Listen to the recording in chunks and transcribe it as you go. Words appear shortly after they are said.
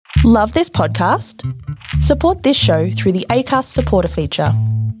Love this podcast? Support this show through the Acast supporter feature.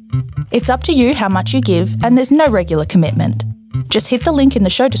 It's up to you how much you give, and there's no regular commitment. Just hit the link in the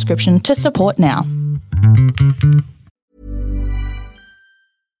show description to support now.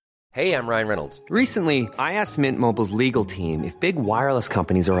 Hey, I'm Ryan Reynolds. Recently, I asked Mint Mobile's legal team if big wireless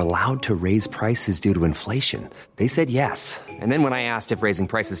companies are allowed to raise prices due to inflation. They said yes. And then when I asked if raising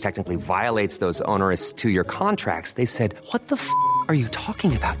prices technically violates those onerous two-year contracts, they said, "What the f*** are you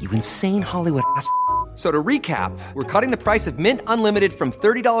talking about, you insane Hollywood ass?" So to recap, we're cutting the price of Mint Unlimited from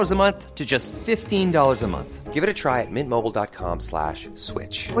 $30 a month to just $15 a month. Give it a try at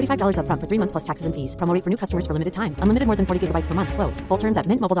mintmobile.com/switch. $45 up front for 3 months plus taxes and fees. Promo rate for new customers for limited time. Unlimited more than 40 gigabytes per month. Slows full terms at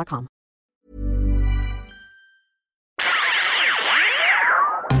mintmobile.com.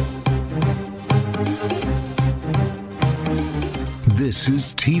 This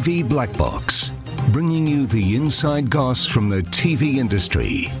is TV Black Box, bringing you the inside goss from the TV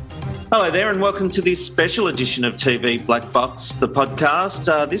industry. Hello there and welcome to this special edition of TV Black Box, the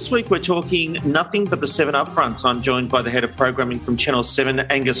podcast. This week we're talking nothing but the 7 upfronts. I'm joined by the head of programming from Channel 7,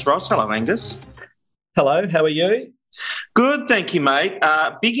 Angus Ross. Hello, Angus. Hello, how are you? Good, thank you, mate.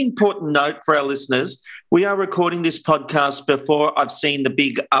 Big important note for our listeners. We are recording this podcast before I've seen the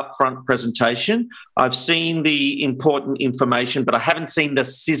big upfront presentation. I've seen the important information, but I haven't seen the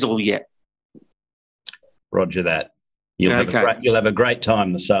sizzle yet. Roger that. You'll have a great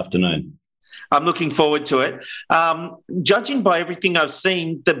time this afternoon. I'm looking forward to it. Judging by everything I've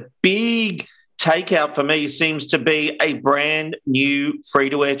seen, the big takeout for me seems to be a brand new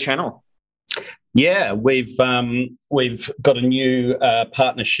free-to-air channel. Yeah, we've got a new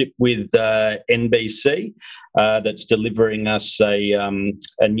partnership with NBC that's delivering us a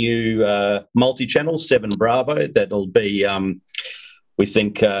new multi-channel, 7 Bravo, that'll be, we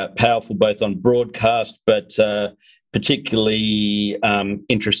think, powerful both on broadcast, but particularly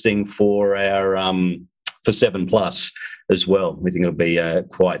interesting for our for 7 Plus as well. We think it'll be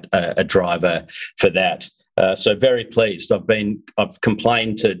quite a driver for that. So very pleased. I've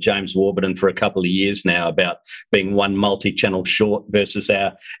complained to James Warburton for a couple of years now about being one multi-channel short versus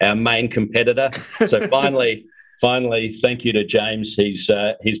our main competitor. So finally, thank you to James.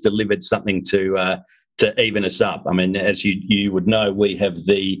 He's delivered something to even us up. I mean, as you would know, we have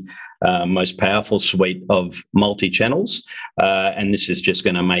the most powerful suite of multi-channels, and this is just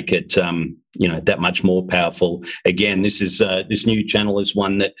going to make it, that much more powerful. Again, this new channel is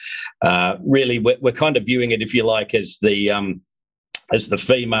one that really we're kind of viewing it, if you like, as the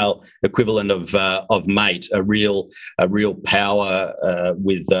female equivalent of Mate, a real power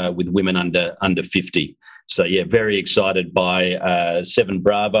with women under 50. So yeah, very excited by 7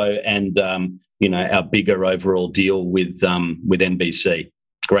 Bravo and our bigger overall deal with NBC.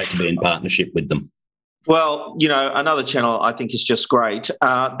 Great to be in partnership with them. Well, another channel I think is just great.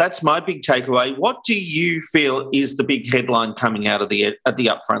 That's my big takeaway. What do you feel is the big headline coming out of the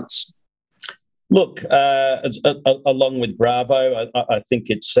upfronts? Look, along with Bravo, I think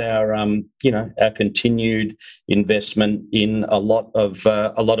it's our continued investment in a lot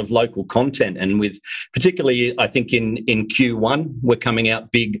of local content, and with particularly, I think in Q1 we're coming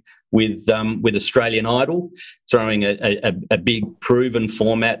out big with Australian Idol, throwing a big proven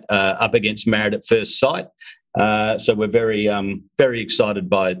format up against Married at First Sight. So we're very excited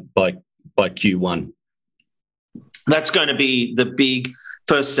by Q1. That's going to be the big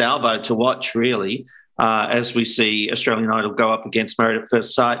first salvo to watch, really, as we see Australian Idol go up against Married at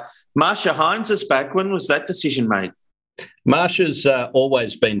First Sight. Marsha Hines is back. When was that decision made? Marsha's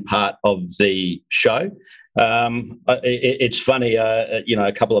always been part of the show. It's funny,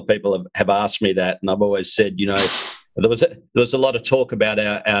 a couple of people have asked me that, and I've always said, there was a lot of talk about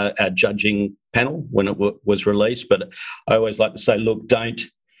our judging panel when it was released, but I always like to say, look, don't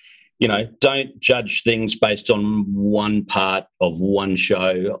judge things based on one part of one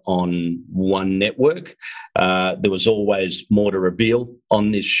show on one network. There was always more to reveal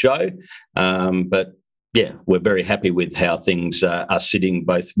on this show, but yeah, we're very happy with how things are sitting,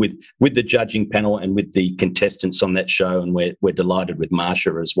 both with the judging panel and with the contestants on that show, and we're delighted with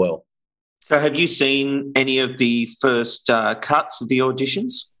Marsha as well. So have you seen any of the first cuts of the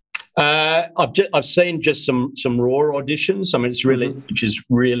auditions? I've seen just some raw auditions. I mean, it's really, which is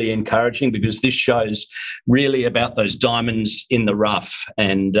really encouraging, because this show's really about those diamonds in the rough,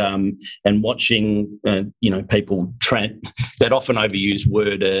 and watching people that often overused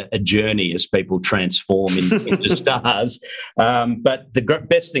word a journey as people transform into stars. But the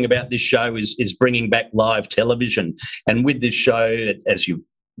best thing about this show is bringing back live television, and with this show, as you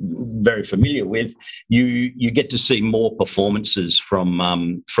very familiar with, you get to see more performances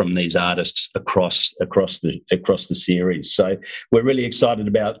from these artists across the series. So we're really excited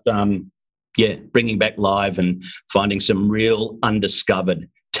about bringing back live and finding some real undiscovered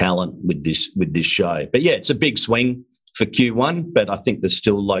talent with this show. But yeah, it's a big swing for Q1, but I think there's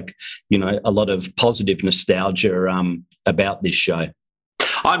still a lot of positive nostalgia about this show.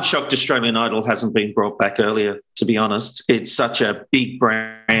 I'm shocked Australian Idol hasn't been brought back earlier, to be honest. It's such a big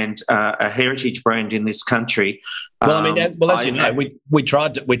brand, a heritage brand in this country. Well, as you know, we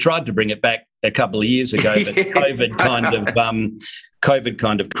tried to bring it back a couple of years ago, but COVID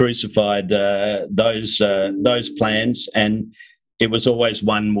kind of crucified those plans, and it was always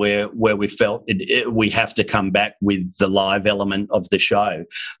one where we felt we have to come back with the live element of the show.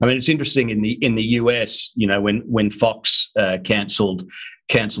 I mean, it's interesting in the US, when Fox cancelled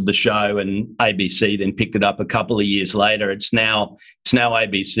the show and ABC then picked it up a couple of years later. It's now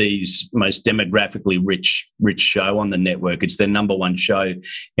ABC's most demographically rich show on the network. It's their number one show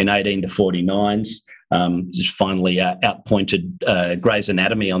in 18 to 49s. Just finally outpointed Grey's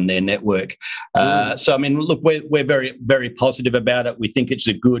Anatomy on their network. So, I mean, look, we're very, very positive about it. We think it's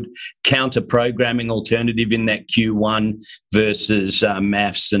a good counter-programming alternative in that Q1 versus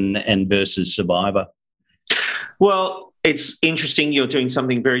MAFS and versus Survivor. Well, it's interesting you're doing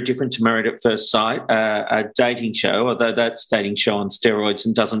something very different to Married at First Sight, a dating show, although that's dating show on steroids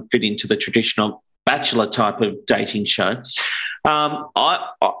and doesn't fit into the traditional Bachelor type of dating show.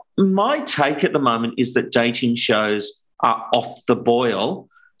 My take at the moment is that dating shows are off the boil.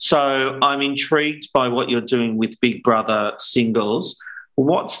 So I'm intrigued by what you're doing with Big Brother Singles.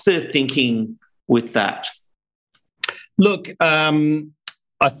 What's the thinking with that? Look,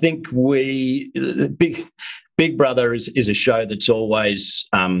 I think Big Brother is a show that's always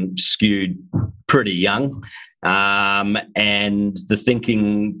skewed pretty young. And the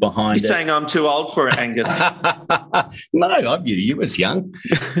thinking behind You're saying I'm too old for it, Angus. No, I view you as young.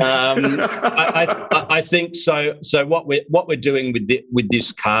 I think so. So what we're doing with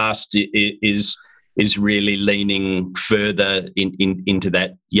this cast is really leaning further into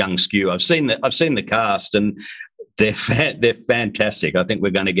that young skew. I've seen the cast, and they're fantastic. I think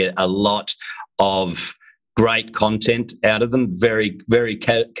we're going to get a lot of great content out of them. Very, very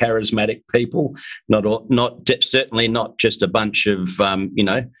charismatic people. Certainly not just a bunch of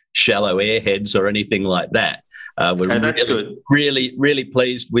shallow airheads or anything like that. That's good. Really, really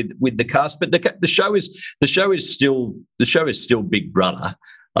pleased with the cast. But the show is still Big Brother.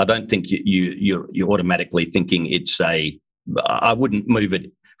 I don't think you're automatically thinking it's I wouldn't move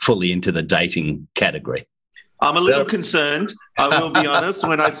it fully into the dating category. I'm a little concerned, I will be honest,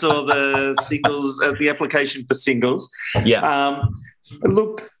 when I saw the application for singles. Yeah.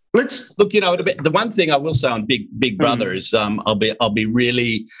 Look. The one thing I will say on Big Brother is I'll be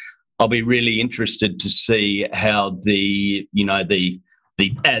really interested to see how the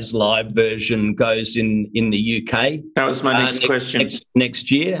as live version goes in the UK. That was my next question.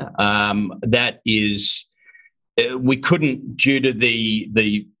 Next year. That is. We couldn't, due to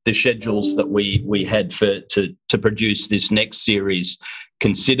the schedules that we had to produce this next series,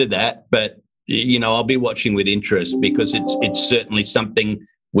 consider that. But I'll be watching with interest because it's certainly something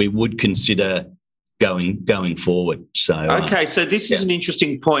we would consider going forward. So okay, so this is an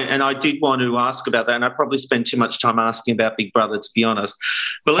interesting point, and I did want to ask about that, and I probably spent too much time asking about Big Brother, to be honest.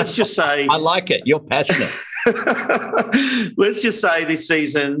 But let's just say I like it. You're passionate. Let's just say this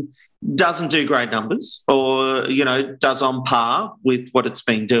season doesn't do great numbers, or does on par with what it's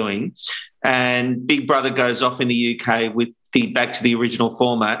been doing, and Big Brother goes off in the UK with back to the original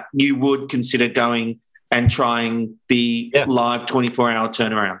format. You would consider going and trying the live 24-hour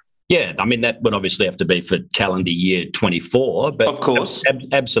turnaround. Yeah, I mean, that would obviously have to be for calendar year 24, but of course,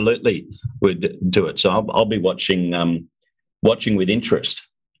 absolutely would do it. So I'll be watching with interest.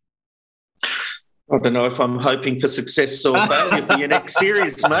 I don't know if I'm hoping for success or failure for your next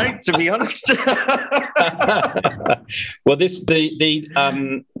series, mate, to be honest. Well,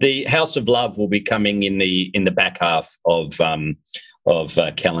 the House of Love will be coming in the back half of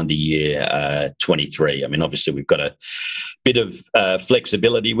calendar year 23. I mean, obviously we've got a bit of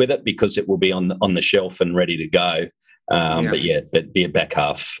flexibility with it because it will be on the shelf and ready to go. But be a back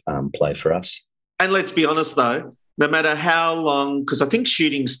half play for us. And let's be honest, though, no matter how long, because I think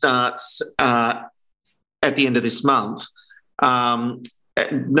shooting starts at the end of this month,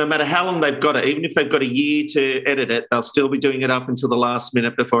 no matter how long they've got it, even if they've got a year to edit it, they'll still be doing it up until the last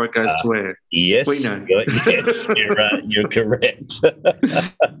minute before it goes to air. Yes, we know. Yes, you're correct.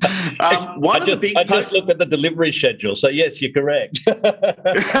 I just looked at the delivery schedule, so yes, you're correct.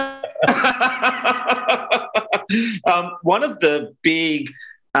 One of the big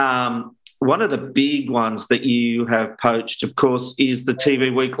one of the big ones that you have poached, of course, is the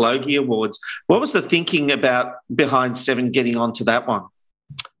TV Week Logie Awards. What was the thinking behind Seven getting onto that one?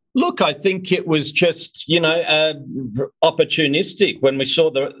 Look, I think it was just, opportunistic. When we saw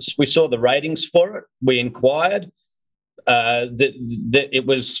the ratings for it, we inquired. That it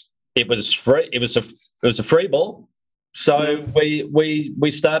was free. It was a free ball. So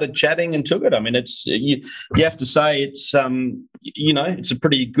we started chatting and took it. I mean, it's you have to say it's it's a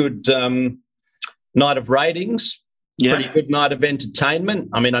pretty good night of ratings. Yeah. Pretty good night of entertainment.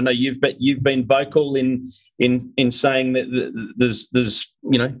 I mean, I know you've been vocal in saying that there's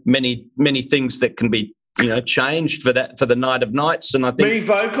many things that can be changed for the night of nights, and I think me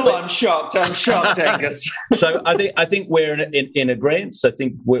vocal. I'm shocked, Angus. So I think we're in agreement. I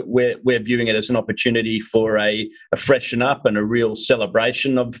think we're viewing it as an opportunity for a freshen up and a real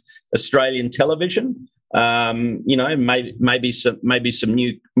celebration of Australian television. Maybe some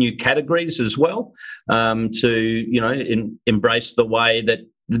new categories as well, to embrace the way that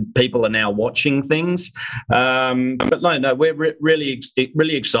people are now watching things. But no, we're really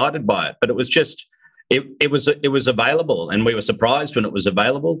excited by it. But it was just. It was available, and we were surprised when it was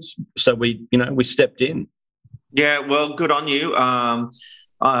available. So we stepped in. Yeah, well, good on you.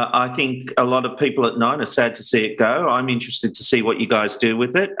 I think a lot of people at Nine are sad to see it go. I'm interested to see what you guys do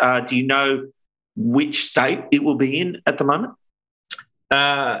with it. Do you know which state it will be in at the moment?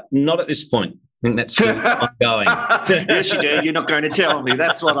 Not at this point. I think that's still ongoing. Yes, you do. You're not going to tell me.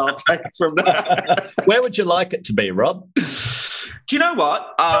 That's what I'll take from that. Where would you like it to be, Rob? Do you know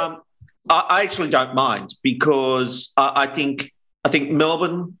what? I actually don't mind, because I think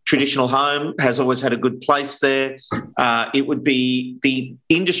Melbourne, traditional home, has always had a good place there. It would be, the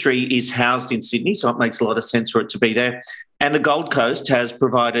industry is housed in Sydney, so it makes a lot of sense for it to be there. And the Gold Coast has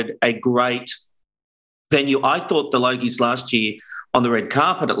provided a great venue. I thought the Logies last year, on the red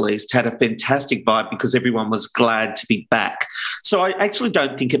carpet at least, had a fantastic vibe because everyone was glad to be back. So I actually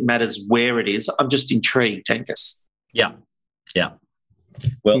don't think it matters where it is. I'm just intrigued, Angus. Yeah.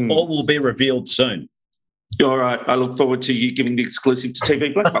 Well, all will be revealed soon. All right. I look forward to you giving the exclusive to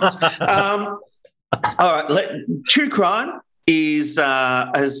TV Black Box. All right. True crime has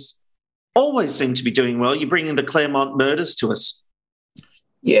always seemed to be doing well. You're bringing the Claremont murders to us.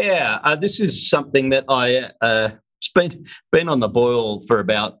 Yeah. This is something that it's been on the boil for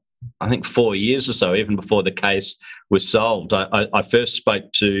about, I think, 4 years or so, even before the case was solved. I first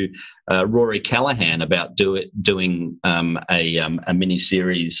spoke to Rory Callahan about doing a mini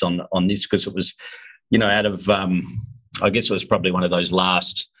series on this, because it was, out of I guess it was probably one of those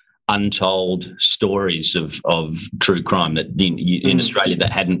last untold stories of true crime that in Australia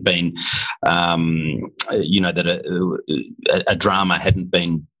that hadn't been, that a drama hadn't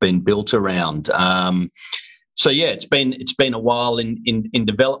been built around. So yeah, it's been a while in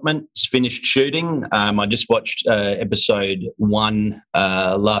development. It's finished shooting. I just watched episode 1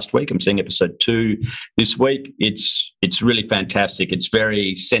 last week. I'm seeing episode 2 this week. It's really fantastic. It's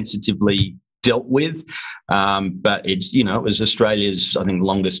very sensitively dealt with, but it's it was Australia's, I think,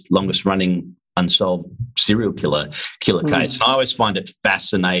 longest running unsolved serial killer case. And I always find it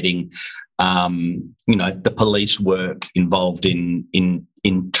fascinating. The police work involved in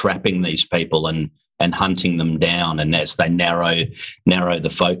trapping these people and hunting them down, and as they narrow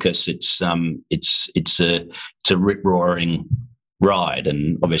the focus, it's a rip roaring ride,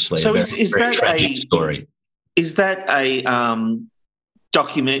 and obviously so a very tragic story. Is that a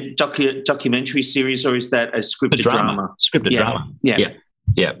documentary series, or is that a scripted drama? Scripted drama. Yeah.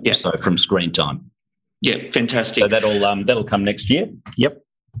 So from Screen Time. Yeah, fantastic. So that'll come next year. Yep.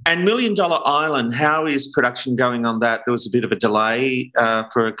 And $1 Million Island, how is production going on that? There was a bit of a delay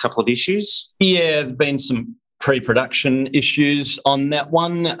for a couple of issues. Yeah, there's been some pre-production issues on that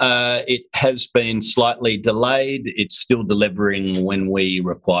one. It has been slightly delayed. It's still delivering when we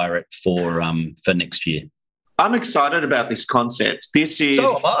require it for next year. I'm excited about this concept. This is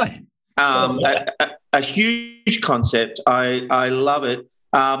a huge concept. I love it.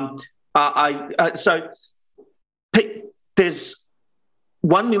 There's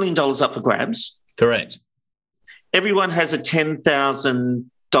 $1 million up for grabs. Correct. Everyone has a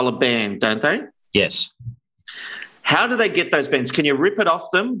 $10,000 band, don't they? Yes. How do they get those bands? Can you rip it off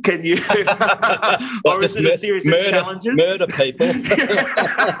them? Can you, or is it a series of challenges? Murder people.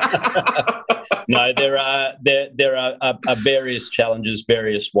 No, there are various challenges,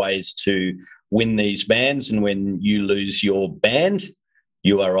 various ways to win these bands, and when you lose your band,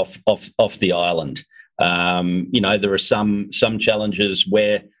 you are off the island. There are some challenges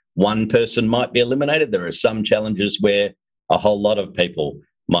where one person might be eliminated. There are some challenges where a whole lot of people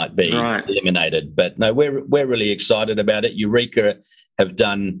be eliminated. But no, we're really excited about it. Eureka have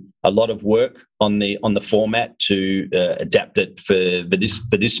done a lot of work on the format to adapt it for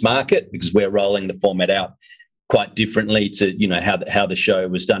this market, because we're rolling the format out quite differently to how the show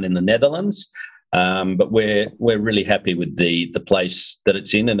was done in the Netherlands. But we're really happy with the place that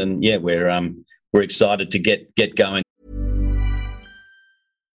it's in, and yeah, we're excited to get going.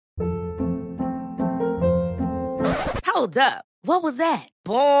 Hold up. What was that?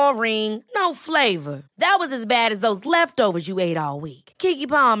 Boring. No flavor. That was as bad as those leftovers you ate all week. Keke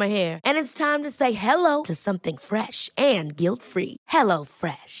Palmer here, and it's time to say hello to something fresh and guilt-free. Hello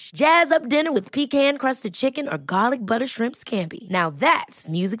Fresh. Jazz up dinner with pecan-crusted chicken or garlic butter shrimp scampi. Now that's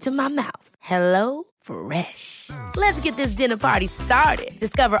music to my mouth. Hello Fresh. Let's get this dinner party started.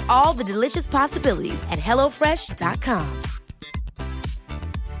 Discover all the delicious possibilities at hellofresh.com.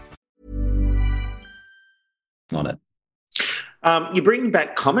 On it. You're bringing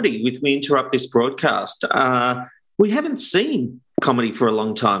back comedy with We Interrupt This Broadcast. We haven't seen comedy for a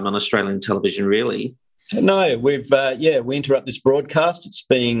long time on Australian television, really. No, We Interrupt This Broadcast. It's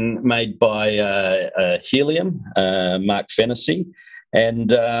being made by Helium, Mark Fennessy,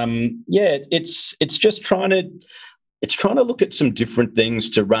 and it's just trying to look at some different things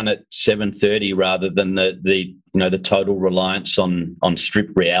to run at 7:30 rather than the total reliance on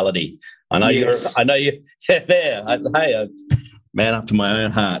strip reality. I know you're there. Hey, man after my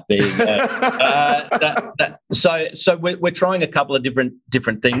own heart. There you go. So we're trying a couple of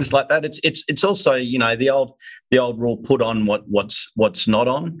different things like that. It's also the old rule: put on what's not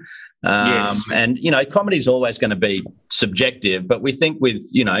on. And comedy is always going to be subjective, but we think with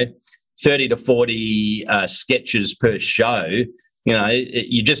 30 to 40 sketches per show,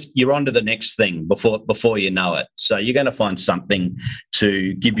 you're on to the next thing before you know it. So you're going to find something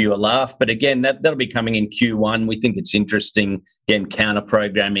to give you a laugh. But again, that'll be coming in Q1. We think it's interesting, again,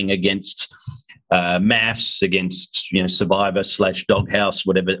 counter-programming against MAFS, against Survivor / Doghouse,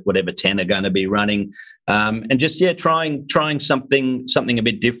 whatever 10 are going to be running, and just trying something a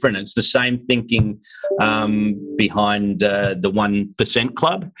bit different. It's the same thinking behind the 1%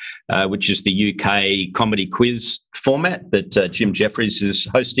 Club, which is the UK comedy quiz format that Jim Jeffries is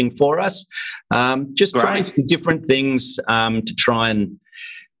hosting for us. Trying some different things to try and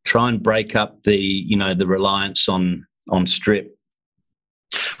break up the reliance on strip.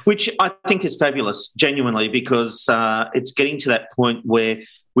 Which I think is fabulous, genuinely, because it's getting to that point where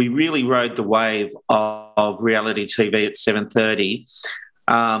we really rode the wave of reality TV at 7:30.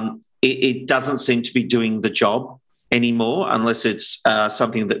 It doesn't seem to be doing the job anymore unless it's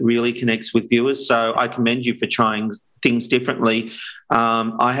something that really connects with viewers. So I commend you for trying things differently.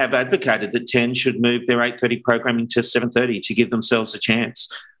 I have advocated that 10 should move their 8:30 programming to 7:30 to give themselves a chance.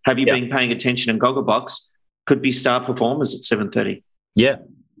 Have you been paying attention in Gogglebox? Could be star performers at 7:30. Yeah.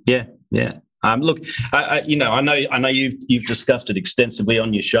 Look, I know you've discussed it extensively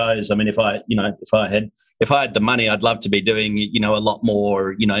on your shows. I mean, if I had the money, I'd love to be doing a lot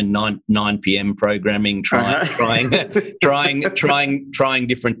more 9 p.m. programming, trying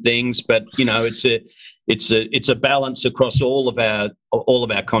different things. But it's a balance across all of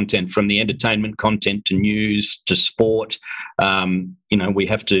our content, from the entertainment content to news to sport.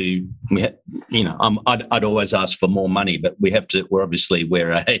 I'd always ask for more money, but we're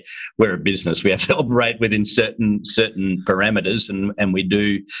a business. We have to operate within certain parameters, and we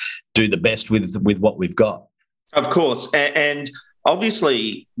do the best with what we've got. Of course, and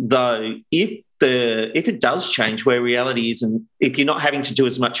obviously, though, if it does change where reality is, and if you're not having to do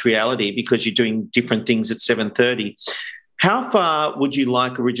as much reality because you're doing different things at 7:30, how far would you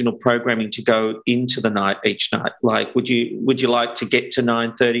like original programming to go into the night each night? Like, would you like to get to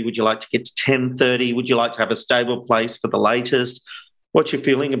 9:30? Would you like to get to 10:30? Would you like to have a stable place for the latest? What's your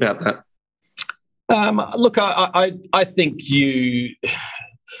feeling about that? Look, I think you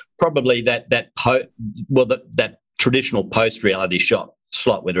probably that traditional post-reality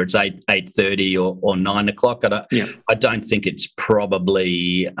slot, whether it's 8:30 or 9 o'clock. I don't think it's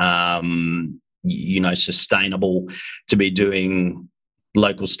probably sustainable to be doing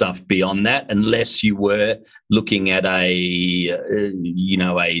local stuff beyond that, unless you were looking at a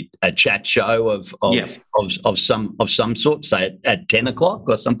chat show of some sort, say at 10 o'clock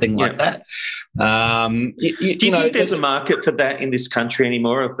or something like that. Do you think there's a market for that in this country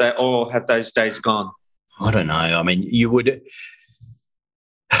anymore, or have those days gone? I don't know. I mean, you would,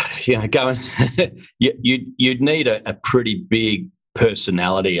 you'd need a pretty big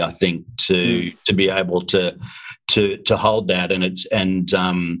personality, I think, to be able to hold that.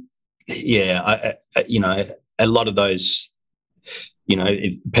 A lot of those,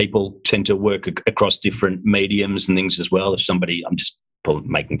 if people tend to work across different mediums and things as well. If somebody, I'm just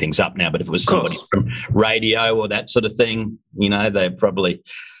making things up now, but if it was somebody from radio or that sort of thing, they're probably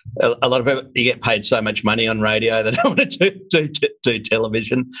a lot of people. You get paid so much money on radio, they don't want to do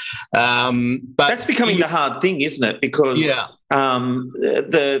television. But that's becoming the hard thing, isn't it? Because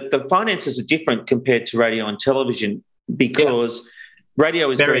the finances are different compared to radio and television, because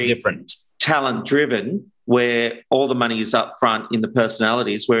radio is very different, talent driven, where all the money is up front in the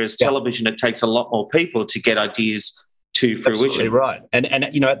personalities, whereas television, it takes a lot more people to get ideas to fruition. Absolutely right. And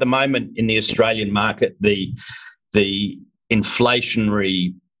at the moment in the Australian market, the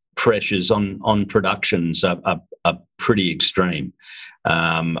inflationary pressures on productions are pretty extreme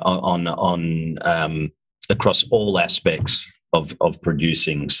on across all aspects of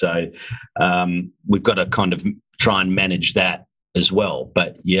producing. So we've got to kind of try and manage that as well.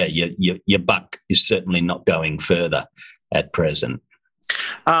 But your buck is certainly not going further at present.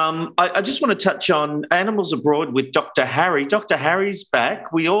 I just want to touch on Animals Abroad with Dr. Harry. Dr. Harry's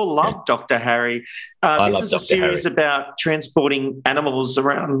back. We all love Dr. Harry. This is a series about transporting animals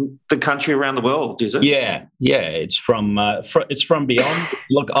around the country, around the world, is it? Yeah. It's from beyond.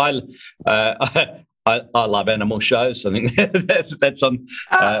 Look, I love animal shows. I think that's on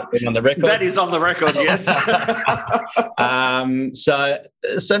the record. That is on the record, yes.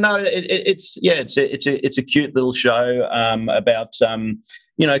 So no, it's a cute little show about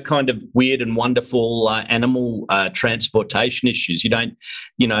kind of weird and wonderful animal transportation issues. You don't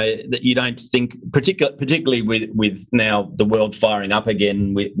think, particularly with now the world firing up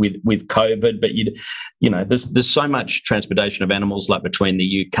again with COVID, but there's so much transportation of animals, like between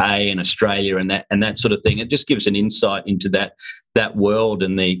the UK and Australia and that sort of thing. It just gives an insight into that world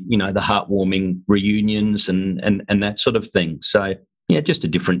and the heartwarming reunions and that sort of thing. So just a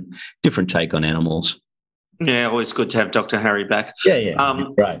different take on animals. Yeah, always good to have Dr. Harry back. Yeah.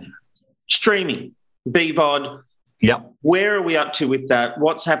 Right. Streaming, BVOD. Yep. Where are we up to with that?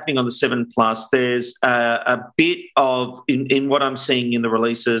 What's happening on the 7+? There's a bit of, in what I'm seeing in the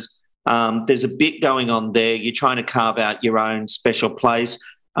releases, there's a bit going on there. You're trying to carve out your own special place,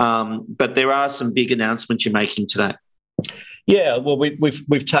 but there are some big announcements you're making today. Yeah, well,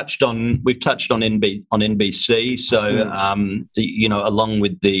 we've touched on NBC. So along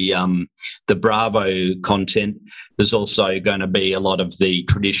with the Bravo content, there's also going to be a lot of the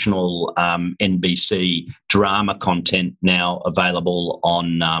traditional NBC drama content now available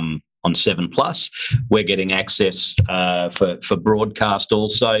on 7+. We're getting access for broadcast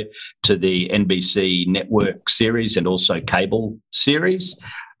also to the NBC network series and also cable series.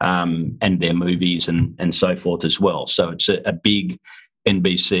 And their movies and so forth as well. So it's a big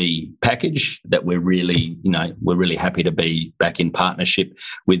NBC package that we're really happy to be back in partnership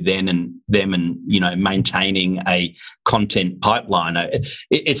with them and maintaining a content pipeline.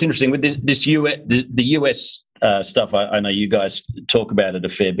 It's interesting with this the US stuff. I know you guys talk about it a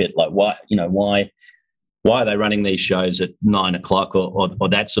fair bit. Like why are they running these shows at 9 o'clock or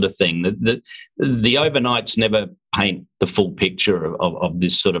that sort of thing? The overnights never paint the full picture of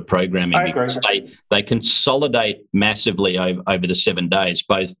this sort of programming. I agree. Because they consolidate massively over the 7 days,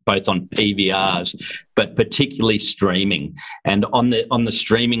 both on PVRs, but particularly streaming. And on the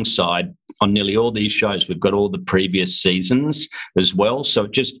streaming side, on nearly all these shows, we've got all the previous seasons as well. So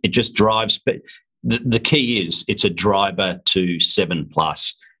it just drives. But the key is it's a driver to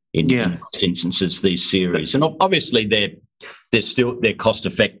 7+. In most instances, these series, and obviously they're cost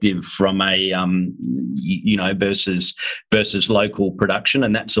effective from a versus local production,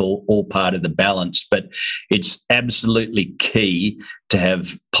 and that's all part of the balance. But it's absolutely key to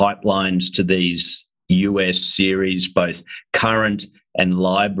have pipelines to these US series, both current and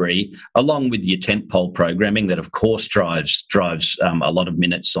library, along with your tentpole programming that, of course, drives a lot of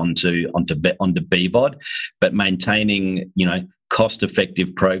minutes onto BVOD, but maintaining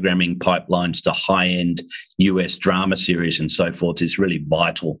cost-effective programming pipelines to high-end US drama series and so forth is really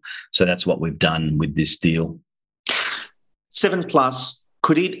vital. So that's what we've done with this deal. 7+,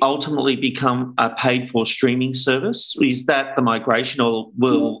 could it ultimately become a paid-for streaming service? Is that the migration, or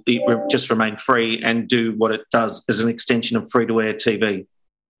will it just remain free and do what it does as an extension of free-to-air TV?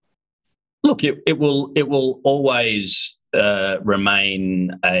 Look, it will always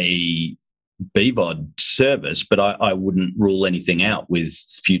remain a BVOD service, but I wouldn't rule anything out with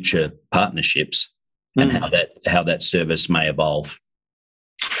future partnerships and how that service may evolve.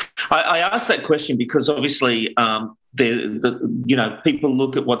 I asked that question because obviously people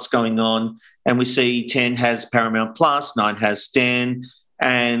look at what's going on, and we see 10 has Paramount Plus, 9 has Stan,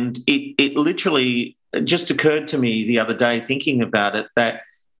 and it literally just occurred to me the other day thinking about it that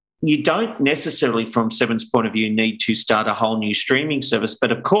you don't necessarily, from Seven's point of view, need to start a whole new streaming service,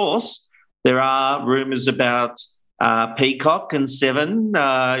 but of course there are rumours about Peacock and Seven.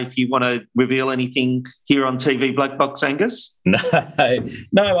 If you want to reveal anything here on TV Black Box, Angus. No,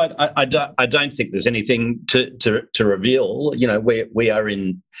 I don't think there's anything to reveal. You know, we are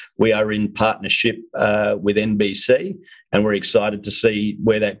in partnership with NBC, and we're excited to see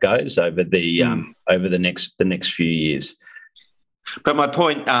where that goes over the next few years. But my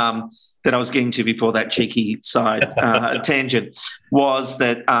point that I was getting to before that cheeky side tangent was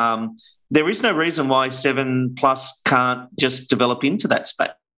that there is no reason why 7 Plus can't just develop into that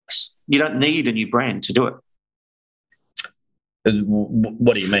space. You don't need a new brand to do it.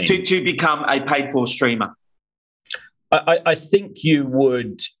 What do you mean? To become a paid-for streamer. I think you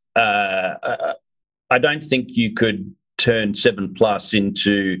would. I don't think you could turn 7 Plus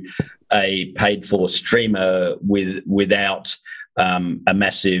into a paid-for streamer without a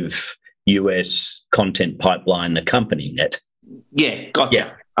massive US content pipeline accompanying it. Yeah, gotcha.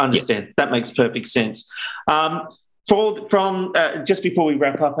 Yeah. Understand. Yeah. That makes perfect sense. Just before we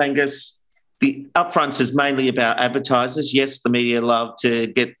wrap up, Angus, the upfronts is mainly about advertisers. Yes, the media love to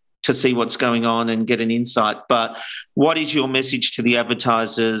get to see what's going on and get an insight, but what is your message to the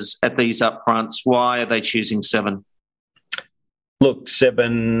advertisers at these upfronts? Why are they choosing 7? Look,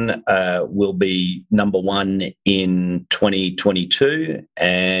 7 will be number 1 in 2022,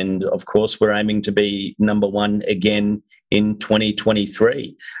 and of course we're aiming to be number 1 again in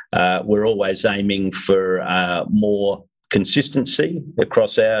 2023. We're always aiming for more consistency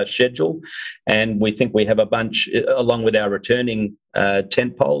across our schedule, and we think we have a bunch, along with our returning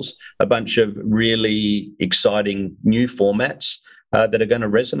tentpoles, a bunch of really exciting new formats that are going to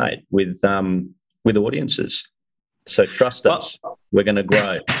resonate with audiences. So trust us, we're going to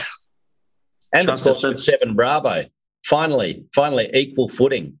grow. And of course, with 7 Bravo, finally, equal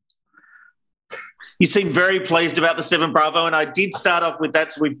footing. You seem very pleased about the 7 Bravo, and I did start off with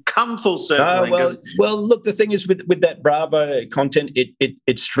that, so we've come full circle. Well, look, the thing is with that Bravo content,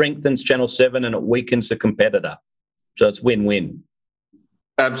 it strengthens Channel 7 and it weakens the competitor. So it's win-win.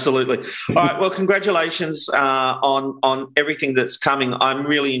 Absolutely. All right, well, congratulations on everything that's coming. I'm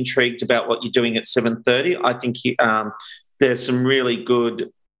really intrigued about what you're doing at 7:30. I think there's some really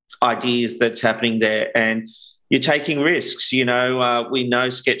good ideas that's happening there, and you're taking risks. You know, we know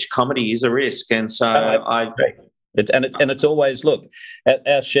sketch comedy is a risk, and so it's always, look,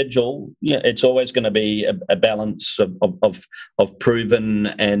 our schedule. Yeah, it's always going to be a balance of proven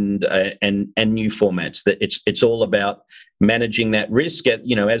and new formats. That it's all about managing that risk.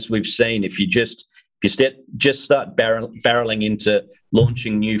 You know, as we've seen, if you just start barreling into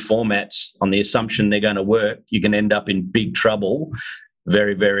launching new formats on the assumption they're going to work, you can end up in big trouble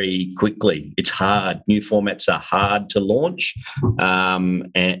very, very quickly. It's hard. New formats are hard to launch.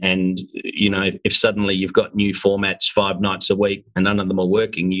 And you know, if suddenly you've got new formats 5 nights a week and none of them are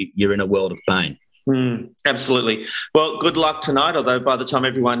working, you're in a world of pain. Absolutely. Well, good luck tonight, although by the time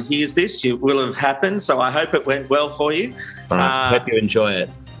everyone hears this, it will have happened. So I hope it went well for you. Hope you enjoy it.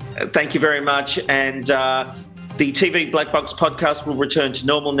 Thank you very much. And the TV Black Box podcast will return to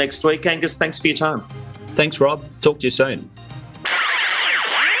normal next week. Angus, thanks for your time. Thanks, Rob. Talk to you soon.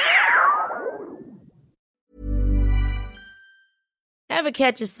 Ever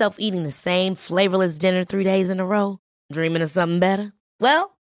catch yourself eating the same flavorless dinner 3 days in a row? Dreaming of something better?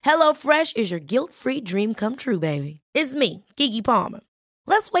 Well, HelloFresh is your guilt-free dream come true, baby. It's me, Keke Palmer.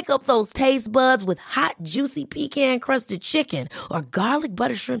 Let's wake up those taste buds with hot, juicy pecan-crusted chicken or garlic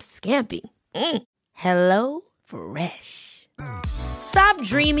butter shrimp scampi. Hello Fresh. Stop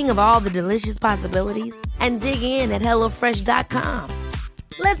dreaming of all the delicious possibilities and dig in at HelloFresh.com.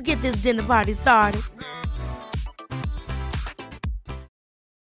 Let's get this dinner party started.